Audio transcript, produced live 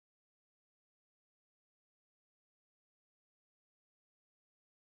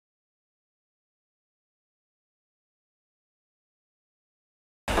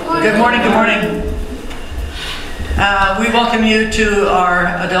Good morning, good morning. We welcome you to our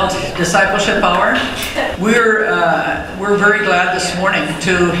Adult Discipleship Hour. We're very glad this morning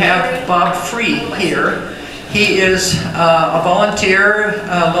to have Bob Free here. He is a volunteer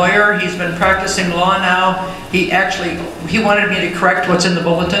lawyer. He's been practicing law now. He wanted me to correct what's in the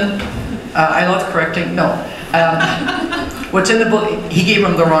bulletin. I love correcting. No. What's in the bulletin? He gave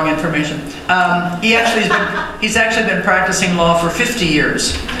him the wrong information. He's actually been practicing law for 50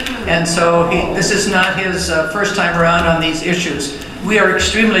 years. And so this is not his first time around on these issues. We are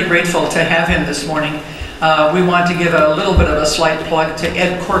extremely grateful to have him this morning. We want to give a little bit of a slight plug to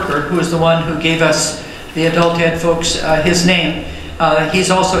Ed Corker, who is the one who gave us, the adult ed folks, his name. He's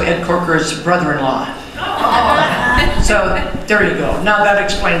also Ed Corker's brother-in-law. So there you go. Now that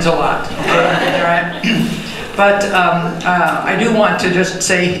explains a lot. Okay? Right? But I do want to just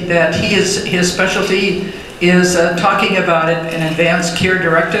say that his specialty is talking about an Advance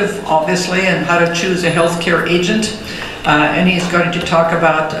Directive, obviously, and how to choose a healthcare agent. And he's going to talk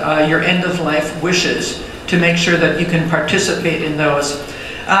about your end-of-life wishes to make sure that you can participate in those.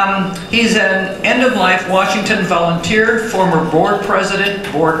 He's an end-of-life Washington volunteer, former board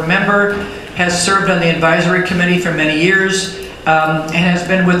president, board member, has served on the advisory committee for many years, and has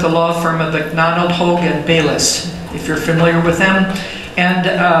been with the law firm of MacDonald, Hoague Bayless, if you're familiar with them. And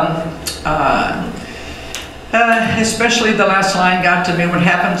especially the last line got to me, what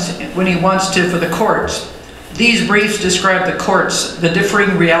happens when he wants to for the courts. These briefs describe the courts, the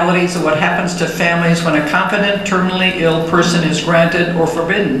differing realities of what happens to families when a competent, terminally ill person is granted or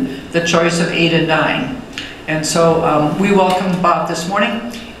forbidden the choice of 8 and 9. And so we welcome Bob this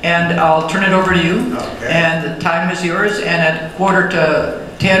morning, and I'll turn it over to you. Okay. And the time is yours, and at 9:45,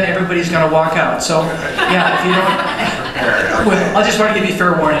 everybody's going to walk out. So, yeah, if you don't... Well, I just want to give you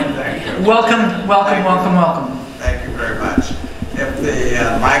fair warning. Thank you. Welcome, welcome, welcome, welcome. Thank you very much. If the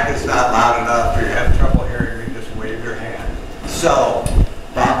mic is not loud enough or you have trouble hearing me, just wave your hand. So,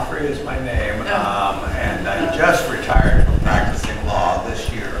 Bob Free is my name, and I just retired from practicing law this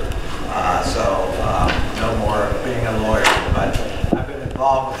year. No more being a lawyer, but I've been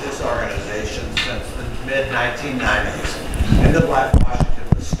involved with this organization since the mid-1990s. End-of-Life Washington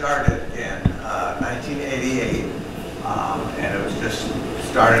was started in 1988, and it was just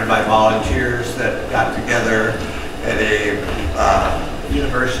started by volunteers that got together at a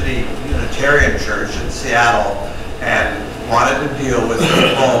university Unitarian church in Seattle and wanted to deal with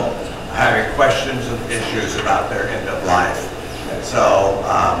people having questions and issues about their end of life. And so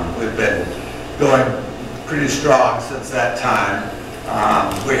we've been going pretty strong since that time.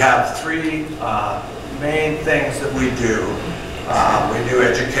 We have three main things that we do. We do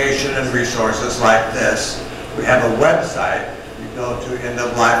education and resources like this. We have a website. You go to End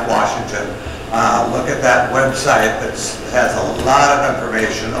of Life Washington. Look at that website that has a lot of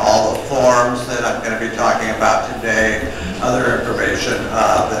information, all the forms that I'm going to be talking about today, other information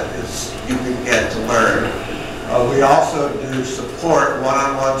that you can get to learn. We also do support,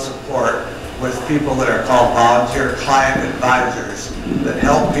 one-on-one support with people that are called volunteer client advisors that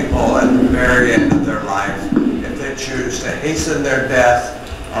help people at the very end of their life if they choose to hasten their death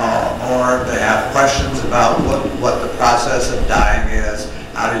or they have questions about what the process of dying is,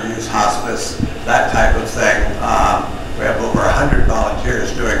 how to use hospice, that type of thing. We have over 100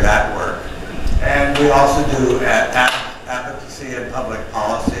 volunteers doing that work. And we also do advocacy and public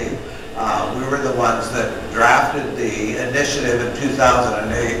policy. We were the ones that drafted the initiative in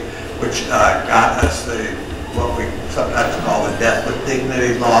 2008, which got us what we sometimes call the Death with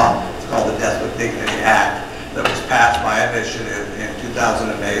Dignity law. It's called the Death with Dignity Act, that was passed by initiative in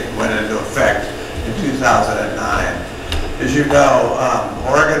 2008 and went into effect in 2009. As you know,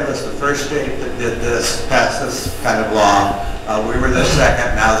 Oregon was the first state that did this, passed this kind of law. We were the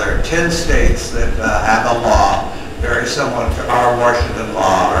second. Now there are 10 states that have a law very similar to our Washington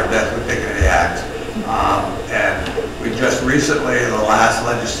law, our Death with Dignity Act. And we just recently, in the last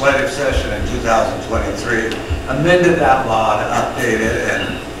legislative session in 2023, amended that law to update it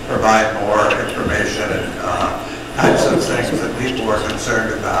and provide more information and types of things that people are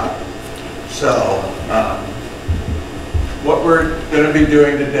concerned about. So, what we're going to be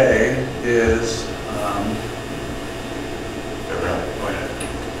doing today is,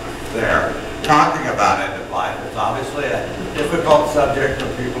 talking about end of life. It's obviously a difficult subject for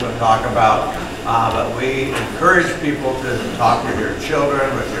people to talk about, but we encourage people to talk with your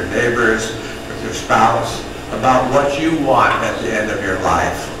children, with your neighbors, with your spouse, about what you want at the end of your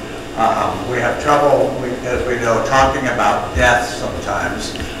life. We have trouble, as we know, talking about death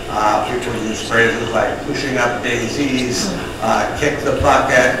sometimes. People use phrases like pushing up daisies, kick the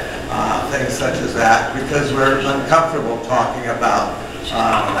bucket, things such as that, because we're uncomfortable talking about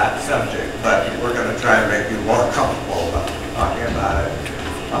on that subject, but we're going to try and make you more comfortable about talking about it.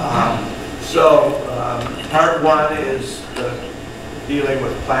 Part one is dealing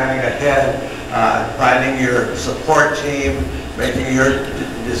with planning ahead, finding your support team, making your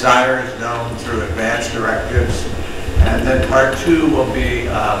desires known through advance directives. And then part two will be,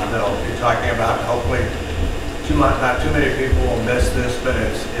 they'll be talking about, hopefully, not too many people will miss this, but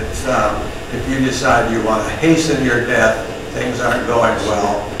it's if you decide you want to hasten your death, things aren't going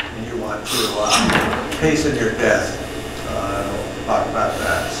well, and you want to hasten your death. We'll talk about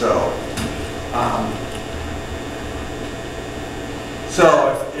that. So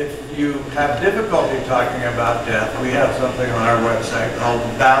if you have difficulty talking about death, we have something on our website called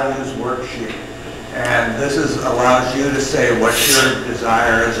Values Worksheet. And this allows you to say what your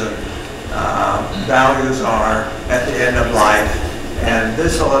desires and values are at the end of life. And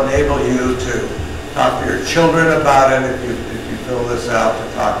this will enable you to talk to your children about it if you fill this out,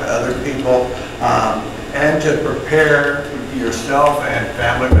 to talk to other people, and to prepare yourself and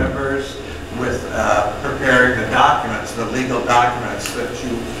family members with preparing the documents, the legal documents that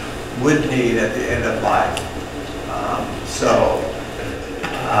you would need at the end of life.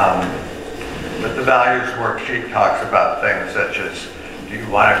 But the values worksheet talks about things such as, do you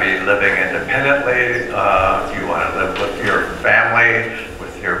want to be living independently? Do you want to live with your family,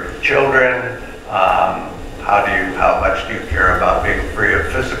 with your children? How much do you care about being free of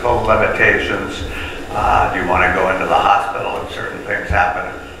physical limitations? Do you want to go into the hospital if certain things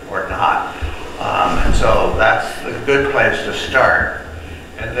happen or not? And so that's a good place to start.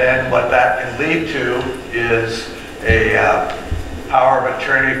 And then what that can lead to is a power of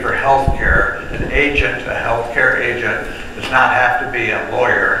attorney for healthcare. An agent, a healthcare agent, does not have to be a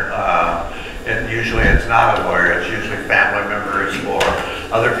lawyer. And usually it's not a lawyer, it's usually family members or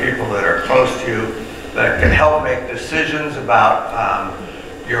other people that are close to you that can help make decisions about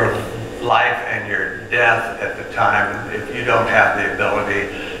your life and your death at the time if you don't have the ability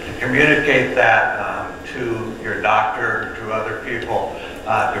to communicate that to your doctor, to other people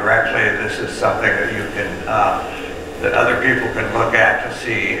directly. This is something that you can that other people can look at to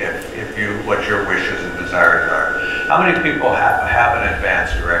see what your wishes and desires are. How many people have an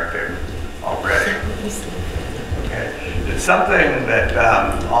advance directive already? Okay. It's something that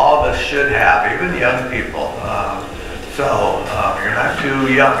all of us should have, even young people. You're not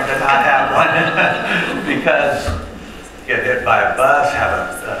too young to not have one because get hit by a bus, have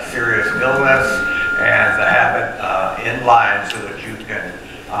a serious illness, and to have it in line so that you can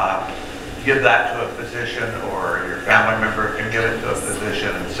give that to a physician, or your family member can give it to a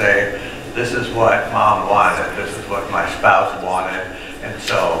physician and say, this is what mom wanted, this is what my spouse wanted, and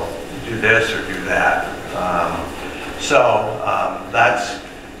so do this or do that. That's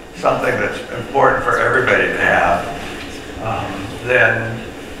something that's important for everybody to have. Then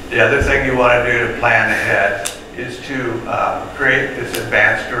the other thing you want to do to plan ahead is to create this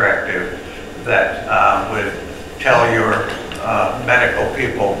advance directive that would tell your medical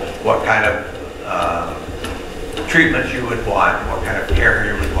people what kind of treatments you would want, what kind of care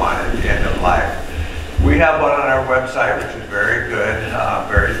you would want at the end of life. We have one on our website which is very good,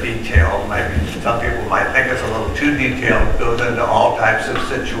 very detailed. Maybe some people might think it's a little too detailed. It goes into all types of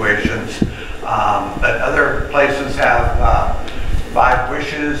situations. But other places have 5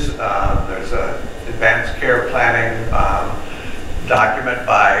 wishes. There's an advanced care planning document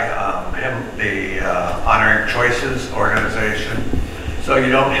by the Honoring Choices organization. So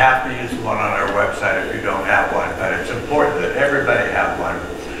you don't have to use one on our website if you don't have one, but it's important that everybody have one.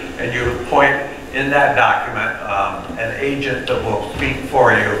 And you appoint in that document an agent that will speak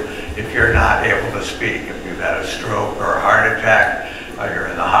for you if you're not able to speak. If you've had a stroke or a heart attack, you're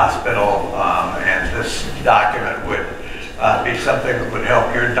in the hospital, and this document would be something that would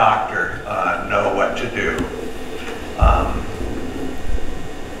help your doctor know what to do.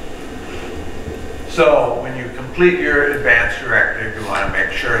 So when you complete your advance directive, you want to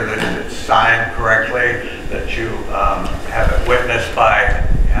make sure that it's signed correctly, that you have it witnessed by,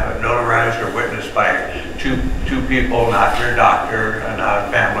 have it notarized or witnessed by two people, not your doctor, not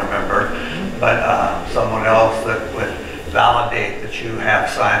a family member, but someone else that would validate that you have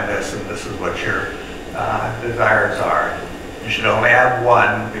signed this and this is what your desires are. You should only have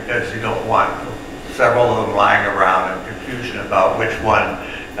one because you don't want several of them lying around in confusion about which one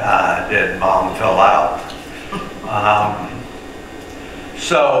did mom fill out.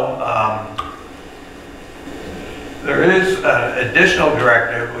 There is an additional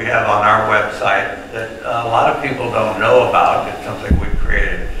directive we have on our website that a lot of people don't know about. It's something we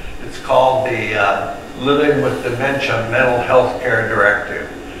created. It's called the Living with Dementia Mental Health Care Directive.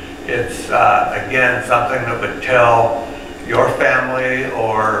 It's, again, something that would tell your family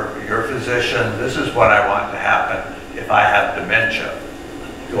or your physician, this is what I want to happen if I have dementia.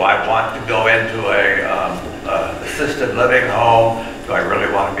 Do I want to go into a assisted living home? Do I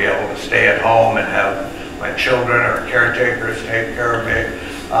really want to be able to stay at home and have my children or caretakers take care of me?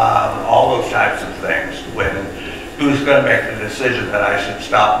 All those types of things. Who's going to make the decision that I should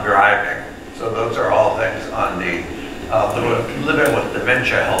stop driving? So those are all things on the Living with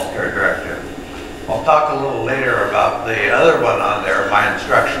Dementia Healthcare Directive. I'll talk a little later about the other one on there, my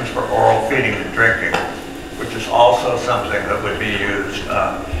instructions for oral feeding and drinking, which is also something that would be used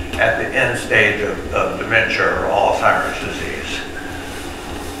at the end stage of dementia or Alzheimer's disease.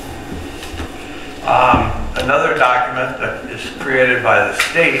 Another document that is created by the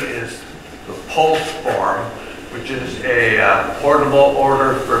state is the PULSE form, which is a portable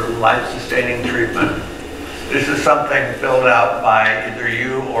order for life-sustaining treatment. This is something filled out by either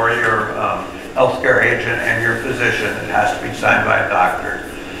you or your healthcare agent and your physician. It has to be signed by a doctor.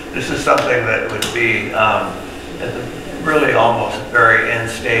 This is something that would be at the really almost very end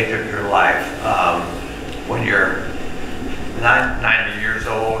stage of your life. When you're 90 years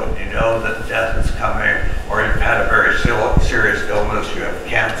old and you know that death is coming, or you've had a very serious illness, you have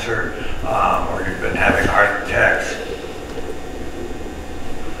cancer, or you've been having heart attacks.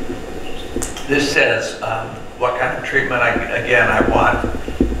 This says what kind of treatment I want.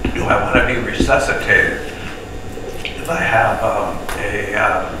 Do I want to be resuscitated? If I have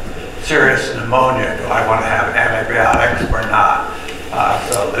a serious pneumonia, do I want to have antibiotics or not?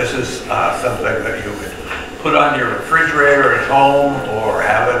 So this is something that you would put on your refrigerator at home or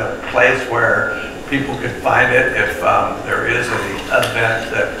have it in a place where people can find it if there is an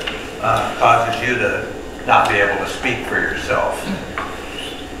event that causes you to not be able to speak for yourself.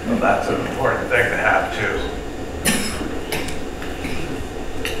 So that's an important thing to have too.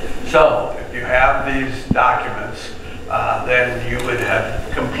 So if you have these documents, then you would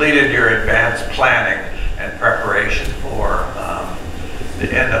have completed your advanced planning and preparation for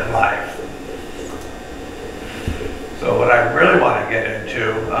the end of life. So what I really want to get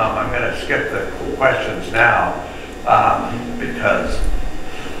into, I'm going to skip the questions now because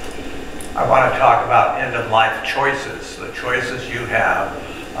I want to talk about end-of-life choices, the choices you have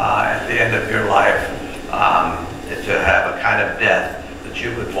at the end of your life to have a kind of death that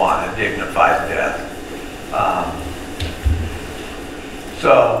you would want, a dignified death.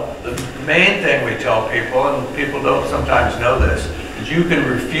 So the main thing we tell people, and people don't sometimes know this, is you can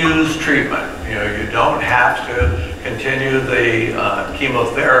refuse treatment. You know, you don't have to continue the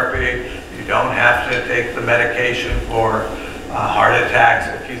chemotherapy. You don't have to take the medication for heart attacks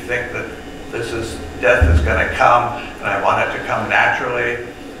if you think that death is going to come and I want it to come naturally.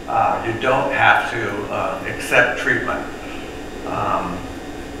 You don't have to accept treatment.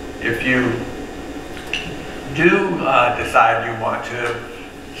 If you do decide you want to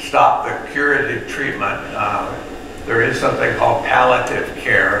stop the curative treatment, there is something called palliative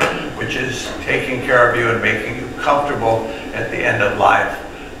care, which is taking care of you and making you comfortable at the end of life,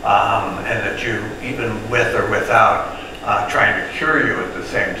 and that you, even with or without trying to cure you at the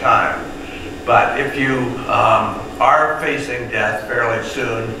same time. But if you are facing death fairly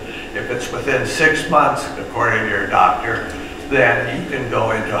soon, if it's within 6 months, according to your doctor, then you can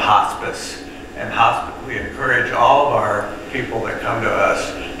go into hospice. And we encourage all of our people that come to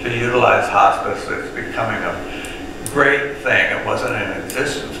us to utilize hospice. It's becoming a great thing. It wasn't in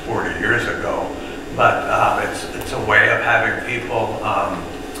existence 40 years ago, but it's a way of having people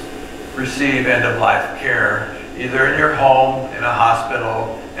receive end-of-life care, either in your home, in a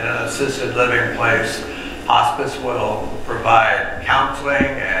hospital, in an assisted living place. Hospice will provide counseling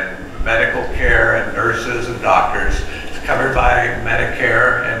and medical care and nurses and doctors. It's covered by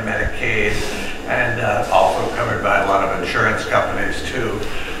Medicare and Medicaid, and also covered by a lot of insurance companies too,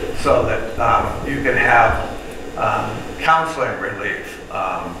 so that you can have counseling relief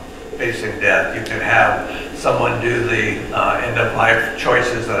facing death. You can have someone do the end-of-life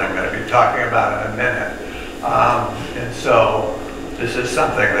choices that I'm going to be talking about in a minute. And so this is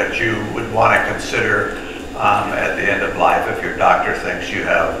something that you would want to consider at the end of life if your doctor thinks you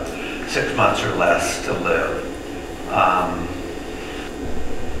have 6 months or less to live.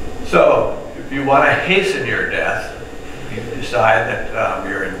 So if you want to hasten your death, you decide that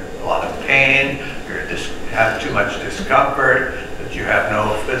you're in a lot of pain, you have too much discomfort, that you have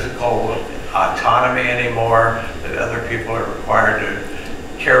no physical autonomy anymore, that other people are required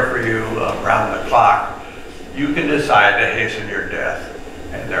to care for you around the clock, you can decide to hasten your death.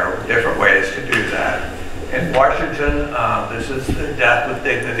 And there are different ways to do that. In Washington, this is the Death with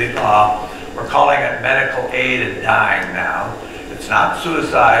Dignity law. We're calling it medical aid in dying now. It's not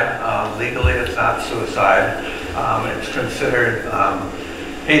suicide. Legally, it's not suicide. It's considered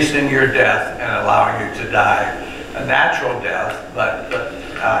hastening your death and allowing you to die a natural death, but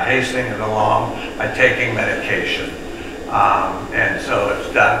hastening it along by taking medication. And so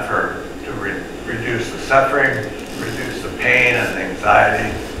it's done to reduce the suffering, reduce the pain and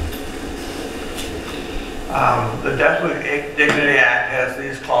anxiety. The Death with Dignity Act has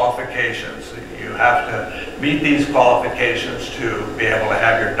these qualifications. You have to meet these qualifications to be able to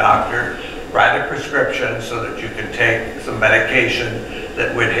have your doctor write a prescription so that you can take some medication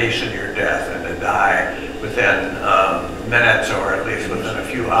that would hasten your death and to die within minutes or at least within a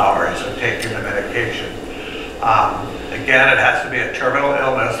few hours of taking the medication. Again, it has to be a terminal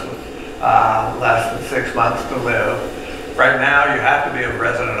illness with less than 6 months to live. Right now, you have to be a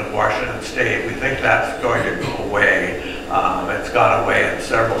resident of Washington State. We think that's going to go away. It's gone away in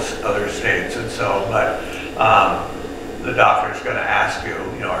several other states, and so, but the doctor is going to ask you,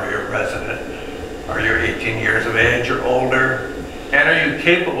 are you a resident? Are you 18 years of age or older? And are you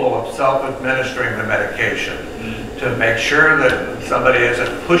capable of self-administering the medication to make sure that somebody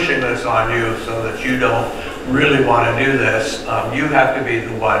isn't pushing this on you so that you don't really want to do this? You have to be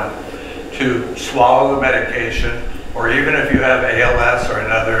the one to swallow the medication, or even if you have ALS or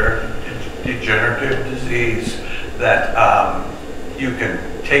another degenerative disease, that you can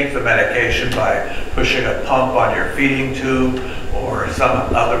take the medication by pushing a pump on your feeding tube or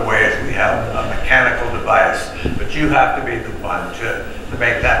some other ways. We have a mechanical device, but you have to be the one to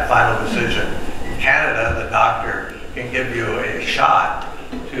make that final decision. In Canada, the doctor can give you a shot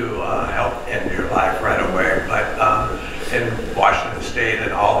to help end your life right away, but in Washington State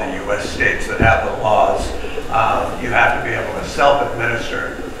and all the U.S. states that have the laws, you have to be able to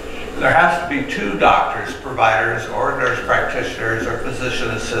self-administer. There has to be 2 doctors, providers, or nurse practitioners or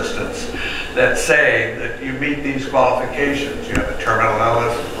physician assistants that say that you meet these qualifications. You have a terminal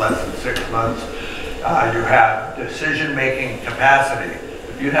illness of less than 6 months. You have decision-making capacity.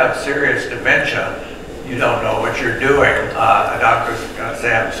 If you have serious dementia, you don't know what you're doing. A doctor's going to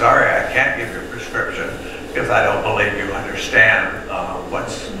say, I'm sorry, I can't give you a prescription because I don't believe you understand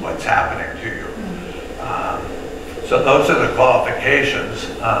what's happening to you. So those are the qualifications.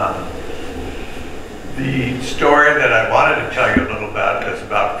 The story that I wanted to tell you a little about is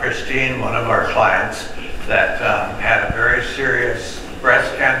about Christine, one of our clients that had a very serious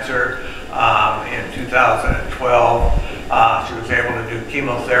breast cancer in 2012. She was able to do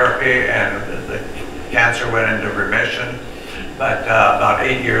chemotherapy and the cancer went into remission. But about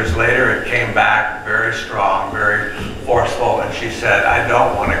 8 years later, it came back very strong, very forceful, and she said, I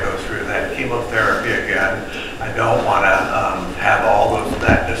don't want to go through that chemotherapy again. I don't want to have all of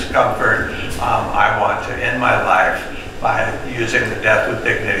that discomfort. I want to end my life by using the Death with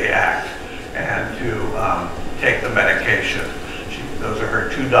Dignity Act and to take the medication. Those are her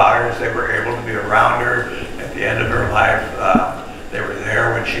 2 daughters. They were able to be around her at the end of her life. They were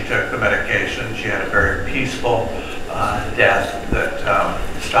there when she took the medication. She had a very peaceful death that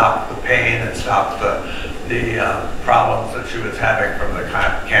stopped the pain and stopped the problems that she was having from the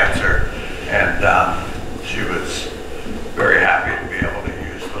cancer. And she was very happy to be able to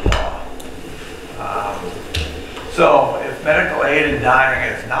use the law. So if medical aid in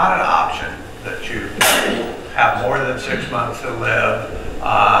dying is not an option, that you have more than 6 months to live,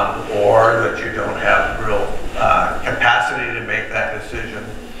 or that you don't have real capacity to make that decision,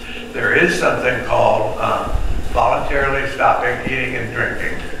 there is something called voluntarily stopping eating and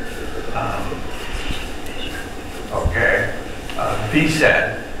drinking.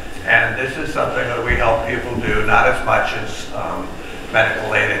 VSED, and this is something that we help people do, not as much as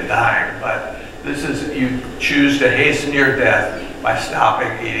medical aid in dying, but this is, you choose to hasten your death by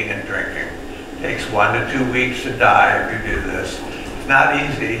stopping eating and drinking. It takes 1 to 2 weeks to die if you do this. It's not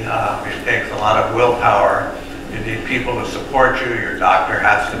easy. It takes a lot of willpower. You need people to support you. Your doctor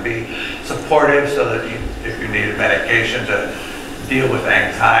has to be supportive so that if you need a medication to deal with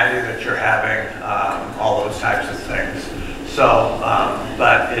anxiety that you're having, all those types of things. So,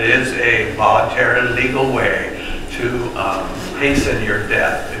 but it is a voluntary legal way to hasten your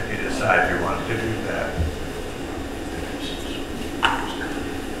death if you decide you want to do that.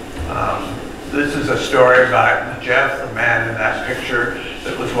 This is a story about Jeff, the man in that picture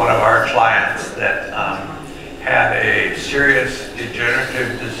that was one of our clients that had a serious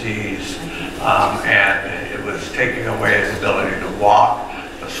degenerative disease, and it was taking away his ability to walk,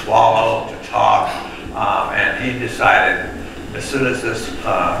 to swallow, to talk, and he decided as soon as this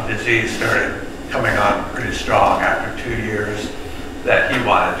disease started coming on pretty strong after 2 years that he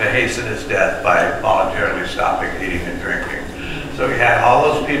wanted to hasten his death by voluntarily stopping eating and drinking. So he had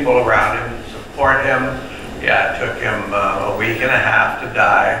all those people around him support him. Yeah, it took him a week and a half to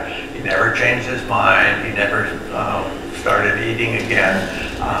die. He He never changed his mind. He never started eating again,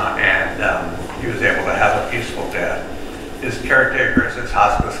 and he was able to have a peaceful death. His caretakers, his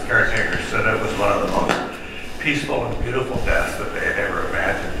hospice caretakers, said it was one of the most peaceful and beautiful deaths that they had ever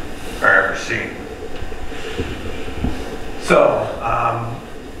imagined or ever seen. So,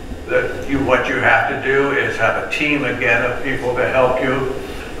 what you have to do is have a team again of people to help you,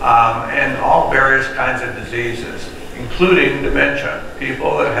 and all various kinds of diseases, including dementia.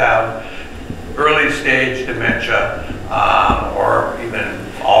 People that have early stage dementia or even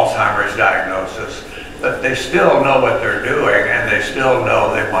Alzheimer's diagnosis, but they still know what they're doing and they still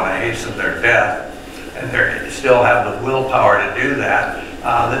know they want to hasten their death and they still have the willpower to do that.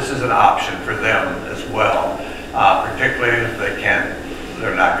 This is an option for them as well, particularly if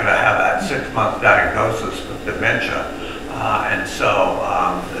they're not going to have that 6-month diagnosis with dementia. And so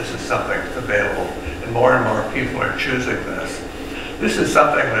this is something that's available, and more people are choosing this. This is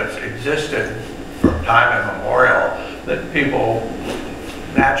something that's existed from time immemorial, that people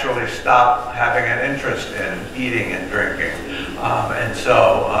naturally stop having an interest in eating and drinking. And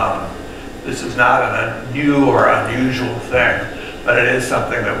so this is not a new or unusual thing, but it is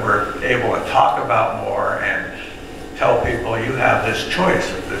something that we're able to talk about more and tell people you have this choice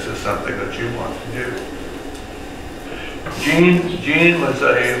if this is something that you want to do. Jean was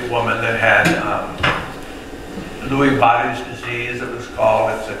a woman that had Lewy body's disease, it was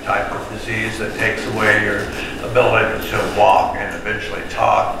called. It's a type of disease that takes away your ability to walk and eventually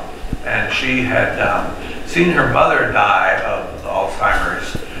talk. And she had seen her mother die of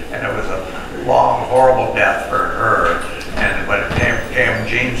Alzheimer's, and it was a long, horrible death for her. And when it came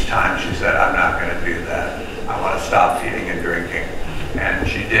Jean's time, she said, I'm not going to do that. I want to stop eating and drinking. And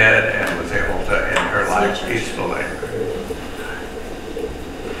she did, and was able to end her life peacefully.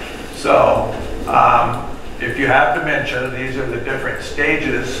 So, if you have dementia, these are the different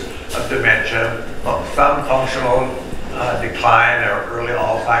stages of dementia. Some functional decline or early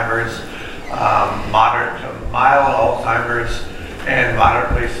Alzheimer's, moderate to mild Alzheimer's, and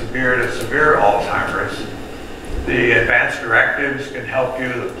moderately severe to severe Alzheimer's. The Advance Directives can help you,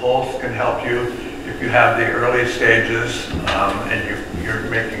 the Pulse can help you if you have the early stages and you're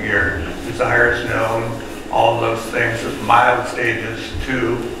making your desires known, all those things with mild stages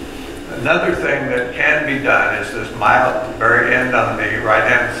too. Another thing that can be done is this mild, very end on the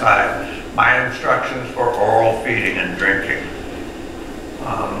right-hand side, my instructions for oral feeding and drinking.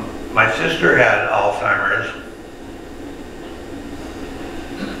 My sister had Alzheimer's.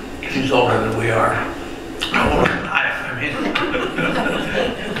 She's older than we are. Older than I mean,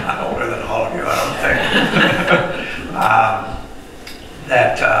 not older than all of you, I don't think.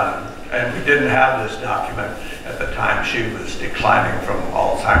 And we didn't have this document at the time she was declining from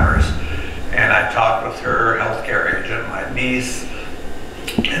Alzheimer's. And I talked with her healthcare agent, my niece,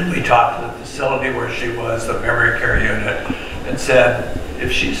 and we talked to the facility where she was, the memory care unit, and said,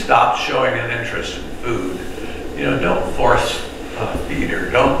 if she stops showing an interest in food, you know, don't force feed her,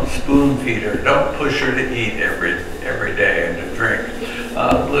 don't spoon feed her, don't push her to eat every day and to drink.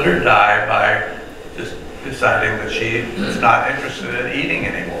 Let her die by just deciding that she is not interested in eating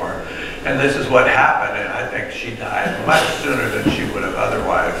anymore. And this is what happened, and I think she died much sooner than she would have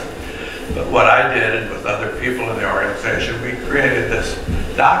otherwise. But what I did, and with other people in the organization, we created this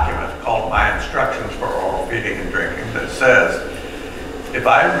document called My Instructions for Oral Feeding and Drinking that says, if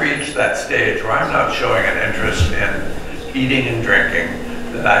I reach that stage where I'm not showing an interest in eating and drinking,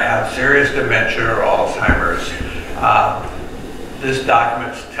 that I have serious dementia or Alzheimer's, this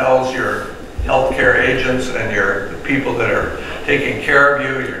document tells your healthcare agents and the people that are taking care of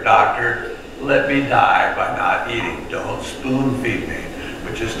you, your doctor, let me die by not eating. Don't spoon feed me,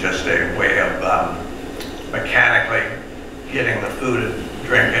 which is just a way of mechanically getting the food and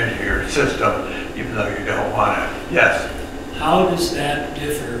drink into your system, even though you don't want it. Yes? How does that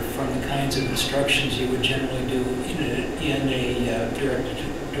differ from the kinds of instructions you would generally do in a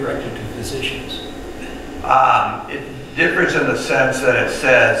directed to physicians? It differs in the sense that it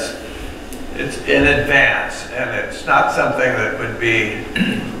says it's in advance, and it's not something that would be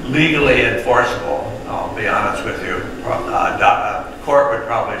legally enforceable. I'll be honest with you. Court would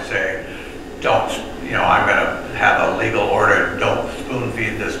probably say, don't, you know, I'm going to have a legal order, don't spoon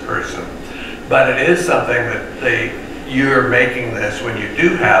feed this person. But it is something that you're making this when you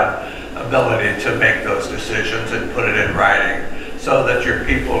do have ability to make those decisions and put it in writing, so that your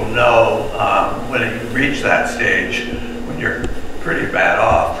people know when you reach that stage, when you're pretty bad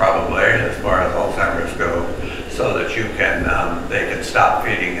off probably as far as Alzheimer's go, so that you can they can stop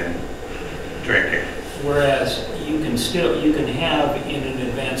feeding and drinking. Whereas you can have in an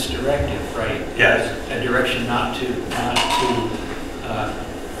advance directive, right? Yes. A direction not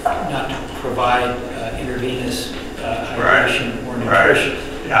provide intravenous hydration or nutrition.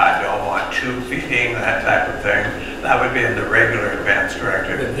 Yeah, I don't want tube feeding, that type of thing. That would be in the regular Advance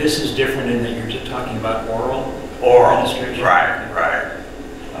Directive. But this is different in that you're just talking about oral administration. Right.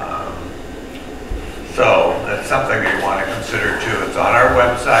 So that's something you want to consider too. It's on our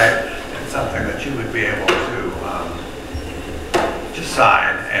website. It's something that you would be able to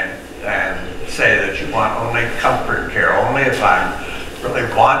sign and say that you want only comfort care, only if I really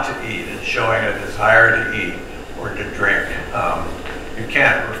want to eat and showing a desire to eat or to drink. You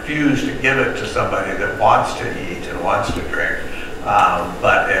can't refuse to give it to somebody that wants to eat and wants to drink.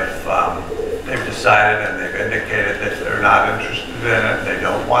 But if they've decided and they've indicated that they're not interested in it, they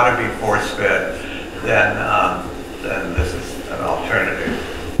don't want to be force-fed, then this is an alternative.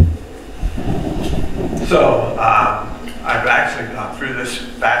 So I've actually gone through this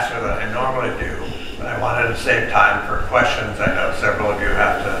faster than I normally do, but I wanted to save time for questions. I know several of you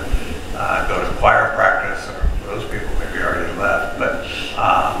have to go to choir practice, or those people maybe already left. But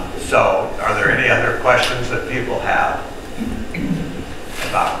so are there any other questions that people have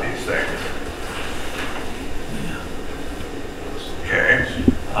about these things? Okay.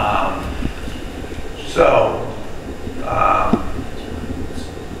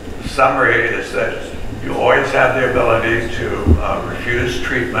 Summary is that you always have the ability to refuse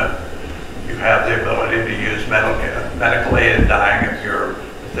treatment. You have the ability to use medical aid in dying if you're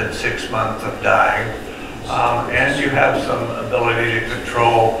within 6 months of dying. And you have some ability to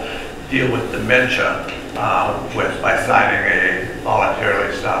deal with dementia by signing a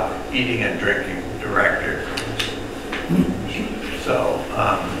voluntarily stop eating and drinking directive. So,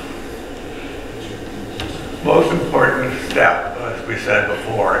 most important step, as we said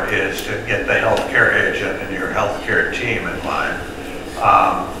before, is to get the healthcare agent and your healthcare team in line,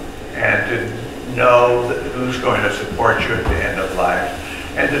 and to know who's going to support you at the end of life,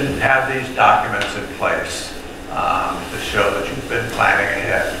 and to have these documents in place to show that you've been planning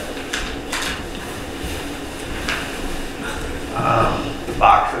ahead. The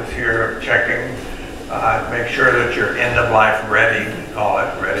boxes here, checking, make sure that you're end of life ready, we call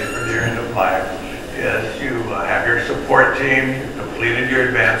it ready for your end of life, is you have your support team, you've completed your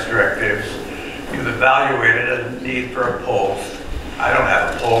advance directives, you've evaluated a need for a pulse. I don't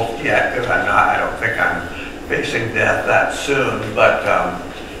have a pulse yet because I don't think I'm facing death that soon, but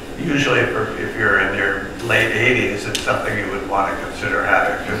usually if you're in your late 80s, it's something you would want to consider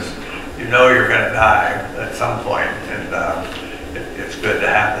having, because you know you're going to die at some point, and it's good to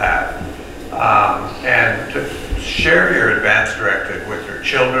have that. And to share your advance directive with your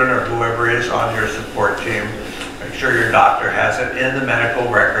children or whoever is on your support team. Make sure your doctor has it in the medical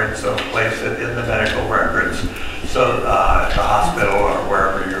records, so place it in the medical records, so at the hospital or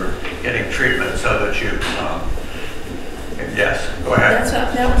wherever you're getting treatment, so that you yes, go ahead.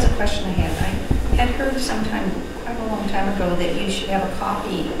 That was a question I had. I had heard quite a long time ago, that you should have a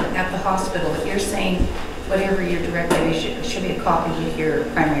copy at the hospital. If you're saying whatever your directive is, should be a copy with your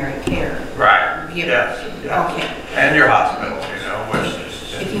primary care. Right. Yes. Okay. And your hospital, which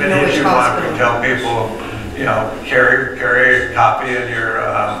many of you want to tell people, carry a copy in your,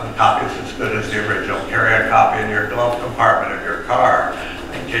 copy's as good as the original. Carry a copy in your glove compartment of your car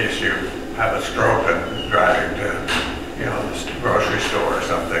in case you have a stroke and driving to, the grocery store or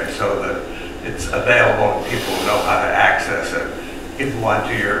something, so that it's available and people know how to access it. Give one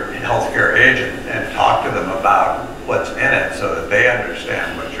to your healthcare agent and talk to them about what's in it, so that they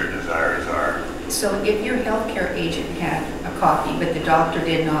understand what your desires are. So if your healthcare agent had a copy, but the doctor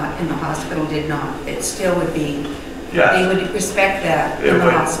did not and the hospital did not, it still would be, yes, they would respect that in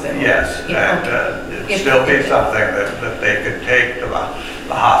the hospital? Yes, and it'd still be something that they could take to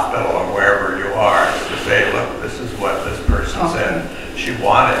the hospital or wherever you are to say, look, this is what this person said she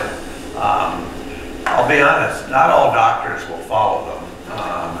wanted. I'll be honest, not all doctors will follow them.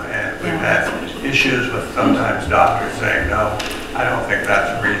 And we've had issues with sometimes doctors saying, no, I don't think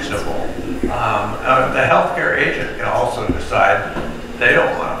that's reasonable. The healthcare agent can also decide they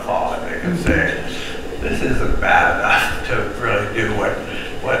don't want to follow it. They can say, this isn't bad enough to really do what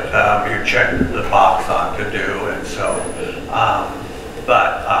you checked the box on to do. And so,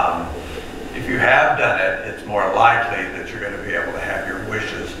 if you have done it, it's more likely that you're going to be able to have your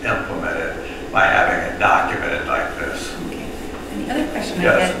wishes implemented by having it documented like this. Okay. And the other question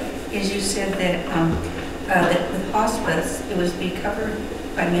I had is, you said that that with hospice, it was be covered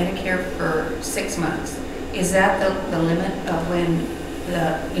by Medicare for 6 months. Is that the limit of when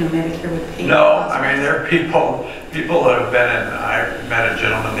the Medicare would pay? No, I mean, there are people that have been in. I met a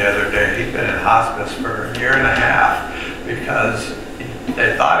gentleman the other day. He'd been in hospice for a year and a half because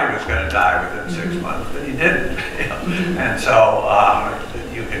they thought he was going to die within 6 months, but he didn't. And so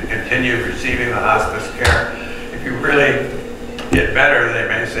you can continue receiving the hospice care. If you really get better, they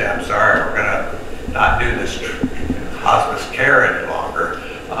may say, I'm sorry, we're going to not do this hospice care any longer.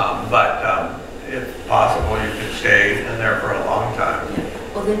 But if possible, you can stay in there for a long time.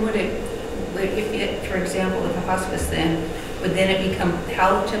 Well, then if it, for example, with the hospice then, would then it become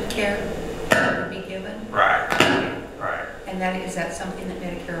palliative care that would be given? Right, right. And is that something that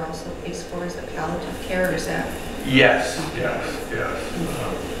Medicare also pays for, is the palliative care, or is that? Yes, yes, yes.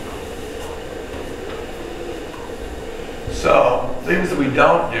 So things that we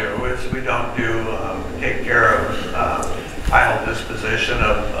don't do is we don't take care of final disposition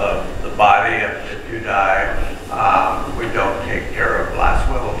of the body if you die. We don't take care of last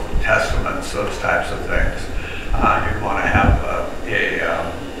wills, testaments, those types of things. You want to have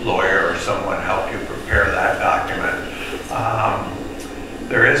a lawyer or someone help you prepare that document.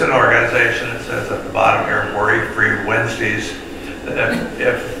 There is an organization, it says at the bottom here, Worry-Free Wednesdays, that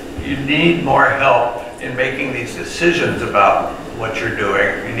if you need more help in making these decisions about what you're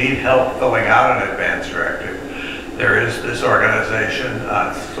doing, you need help filling out an advance directive, there is this organization,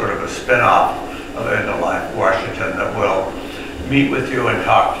 sort of a spin-off of End-of-Life Washington, that will meet with you and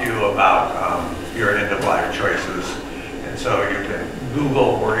talk to you about your end-of-life choices. And so you can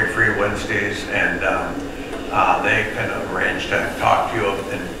Google Worry-Free Wednesdays, and they can arrange to talk to you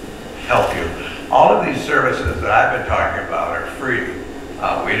and help you. All of these services that I've been talking about are free.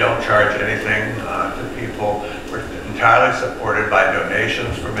 We don't charge anything to people. We're entirely supported by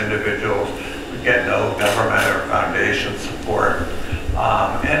donations from individuals. We get no government or foundation support.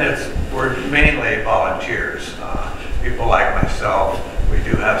 And we're mainly volunteers. People like myself. We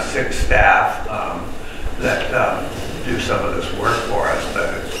do have 6 staff that do some of this work for us,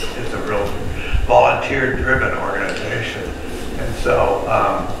 but it's a real volunteer-driven organization. And so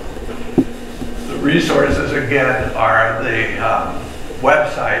the resources, again, are the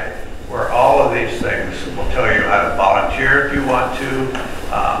website where all of these things will tell you how to volunteer if you want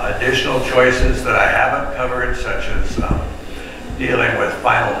to, additional choices that I haven't covered, such as dealing with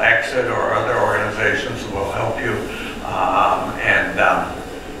Final Exit or other organizations that will help you.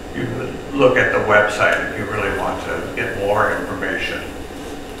 You look at the website if you really want to get more information.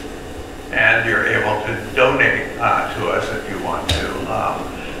 And you're able to donate to us if you want to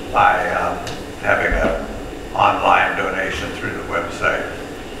by having an online donation through the website.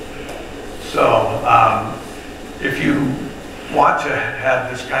 So if you want to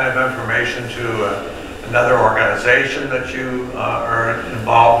have this kind of information to another organization that you are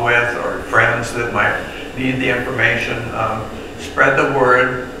involved with, or friends that might need the information, spread the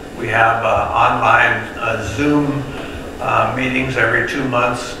word. We have online Zoom meetings every 2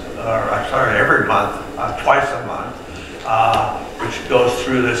 months, every month, twice a month, which goes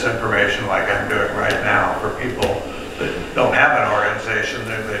through this information like I'm doing right now for people that don't have an organization,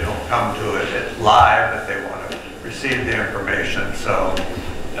 they don't come to it live, but they want to receive the information. So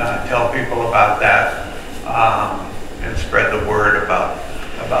tell people about that and spread the word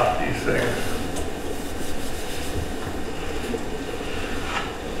about these things.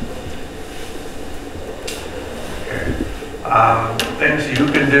 Things you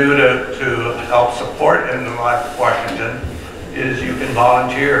can do to help support End-of-Life Washington is you can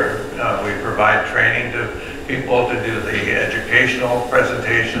volunteer. We provide training to people to do the educational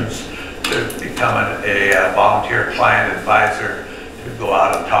presentations, to become a volunteer client advisor, to go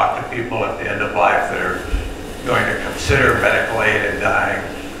out and talk to people at the end of life that are going to consider medical aid in dying.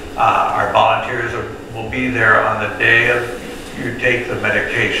 Our volunteers will be there on the day of you take the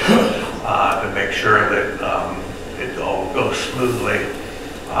medication to make sure that it all goes smoothly.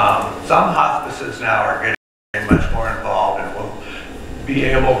 Some hospices now are getting much more involved and will be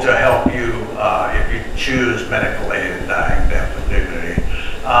able to help you if you choose medical aid in dying, death, with dignity.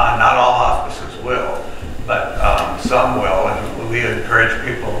 Not all hospices will, but some will, and we encourage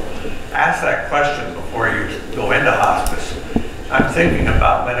people, ask that question before you go into hospice. I'm thinking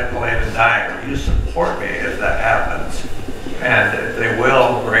about medical aid in dying. Will you support me if that happens? And if they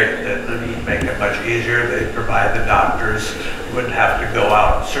will, great. That would make it much easier. They provide the doctors. You wouldn't have to go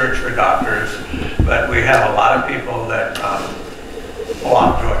out and search for doctors. But we have a lot of people that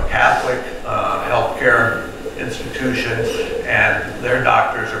belong to a Catholic healthcare institution, and their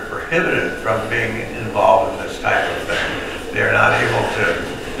doctors are prohibited from being involved in this type of thing. They're not able to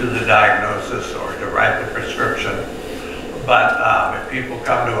do the diagnosis or to write the prescription. But if people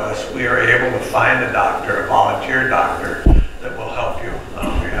come to us, we are able to find a doctor, a volunteer doctor, that will help you.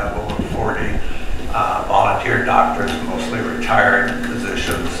 We have over 40 volunteer doctors, mostly retired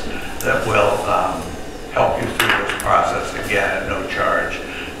physicians, that will help you through this process, again, at no charge.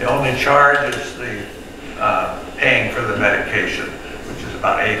 The only charge is the paying for the medication, which is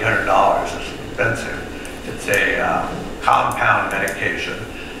about $800. It's expensive. It's a compound medication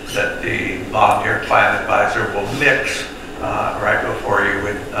that the volunteer plan advisor will mix right before you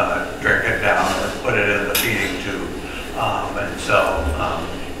would drink it down or put it in the feeding tube. And so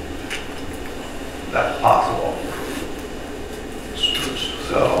that's possible.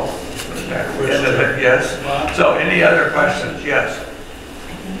 So, yes. So any other questions? Yes.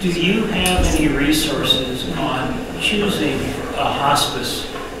 Do you have any resources on choosing a hospice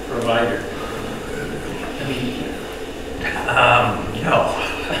provider? I mean,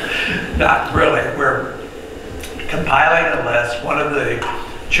 no, not really. We're compiling a list. One of the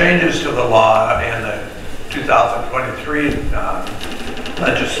changes to the law in the 2023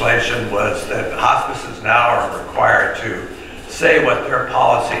 legislation was that hospices now are required to say what their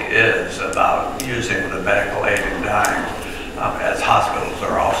policy is about using the medical aid in dying, as hospitals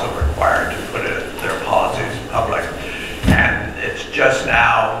are also required to put their policies public. And it's just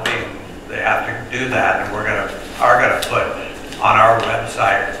now they have to do that, and are going to put on our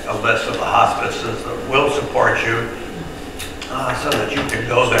website a list of the hospices that will support you, so that you can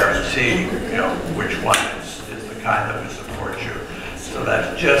go there and see, which one is the kind that will support you. So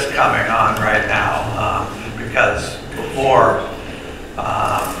that's just coming on right now, because before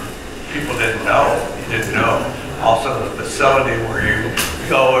people didn't know. You didn't know. Also, the facility where you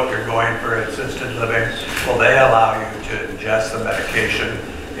go if you're going for assisted living, well, they allow you to ingest the medication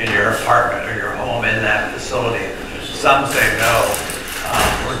in your apartment or your home in that facility. Some say no.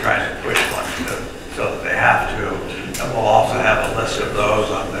 We're trying to push one so that they have to. And we'll also have a list of those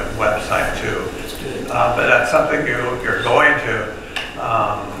on the website too. But that's something you're going to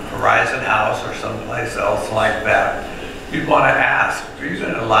Horizon House or someplace else like that. You'd want to ask, are you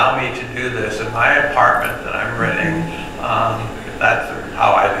going to allow me to do this in my apartment that I'm renting? That's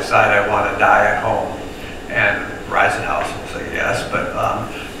how I decide I want to die at home. And Horizon House will say yes, but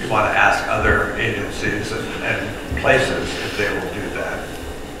you want to ask other agencies and places if they will do that.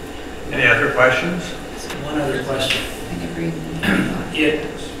 Any other questions? One other question.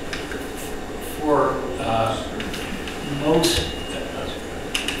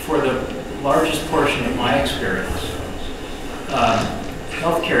 For the largest portion of my experience,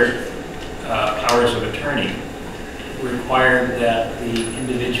 healthcare powers of attorney required that the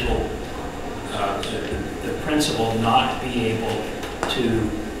individual, the principal, not be able to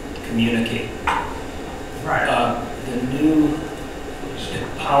communicate. Right. The new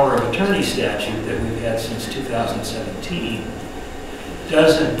power of attorney statute that we've had since 2017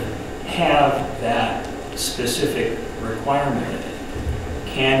 doesn't have that specific requirement in it.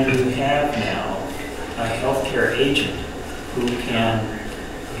 Can you have now a healthcare agent who can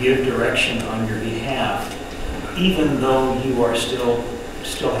give direction on your behalf, even though you are still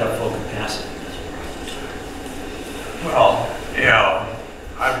have full capacity? Well,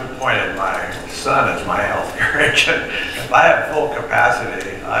 I've appointed my son as my healthcare agent. If I have full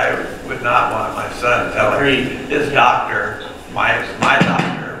capacity, I would not want my son telling his doctor, my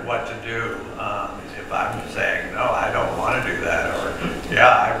doctor, what to do. If I'm saying, no, I don't want to do that, or yeah,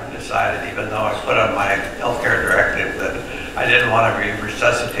 I've decided, even though I put on my healthcare directive that I didn't want to be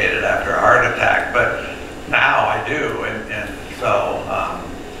resuscitated after a heart attack, but now I do, and so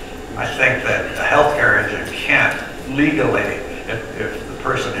I think that a healthcare agent can't legally, if the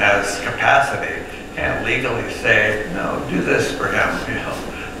person has capacity, can't legally say, no, do this for him,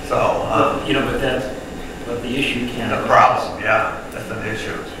 So, but the issue can't. The problem, yeah, that's an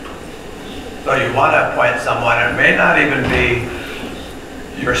issue. So you want to appoint someone, it may not even be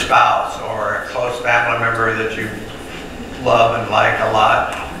your spouse or a close family member that you love and like a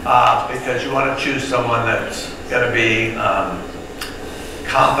lot, because you want to choose someone that's going to be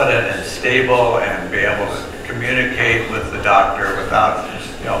competent and stable and be able to communicate with the doctor without,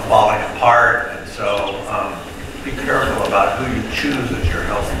 falling apart. And so be careful about who you choose as your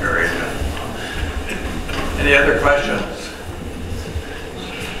healthcare agent. Any other questions?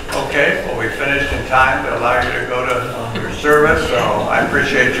 Okay, well, we finished in time to allow you to go to your service, so I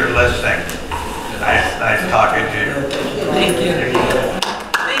appreciate your listening. Nice talking to you. Thank you.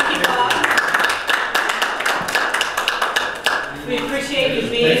 Thank you, Bob. We appreciate you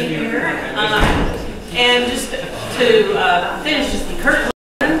being here. And just to finish, Kurt,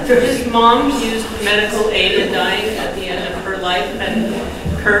 his mom used medical aid in dying at the end of her life, and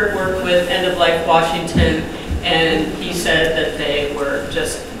Kurt worked with End of Life Washington, and he said that they were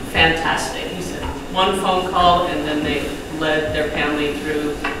just fantastic. He said one phone call, and then they led their family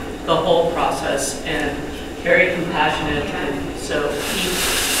through the whole process, and very compassionate, and so he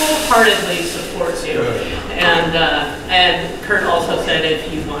wholeheartedly supports you. And Kurt also said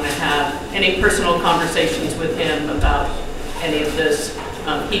if you want to have any personal conversations with him about any of this,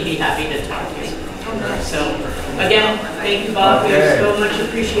 he'd be happy to talk to you. So, again, thank you, Bob. We so much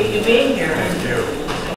appreciate you being here. Thank you.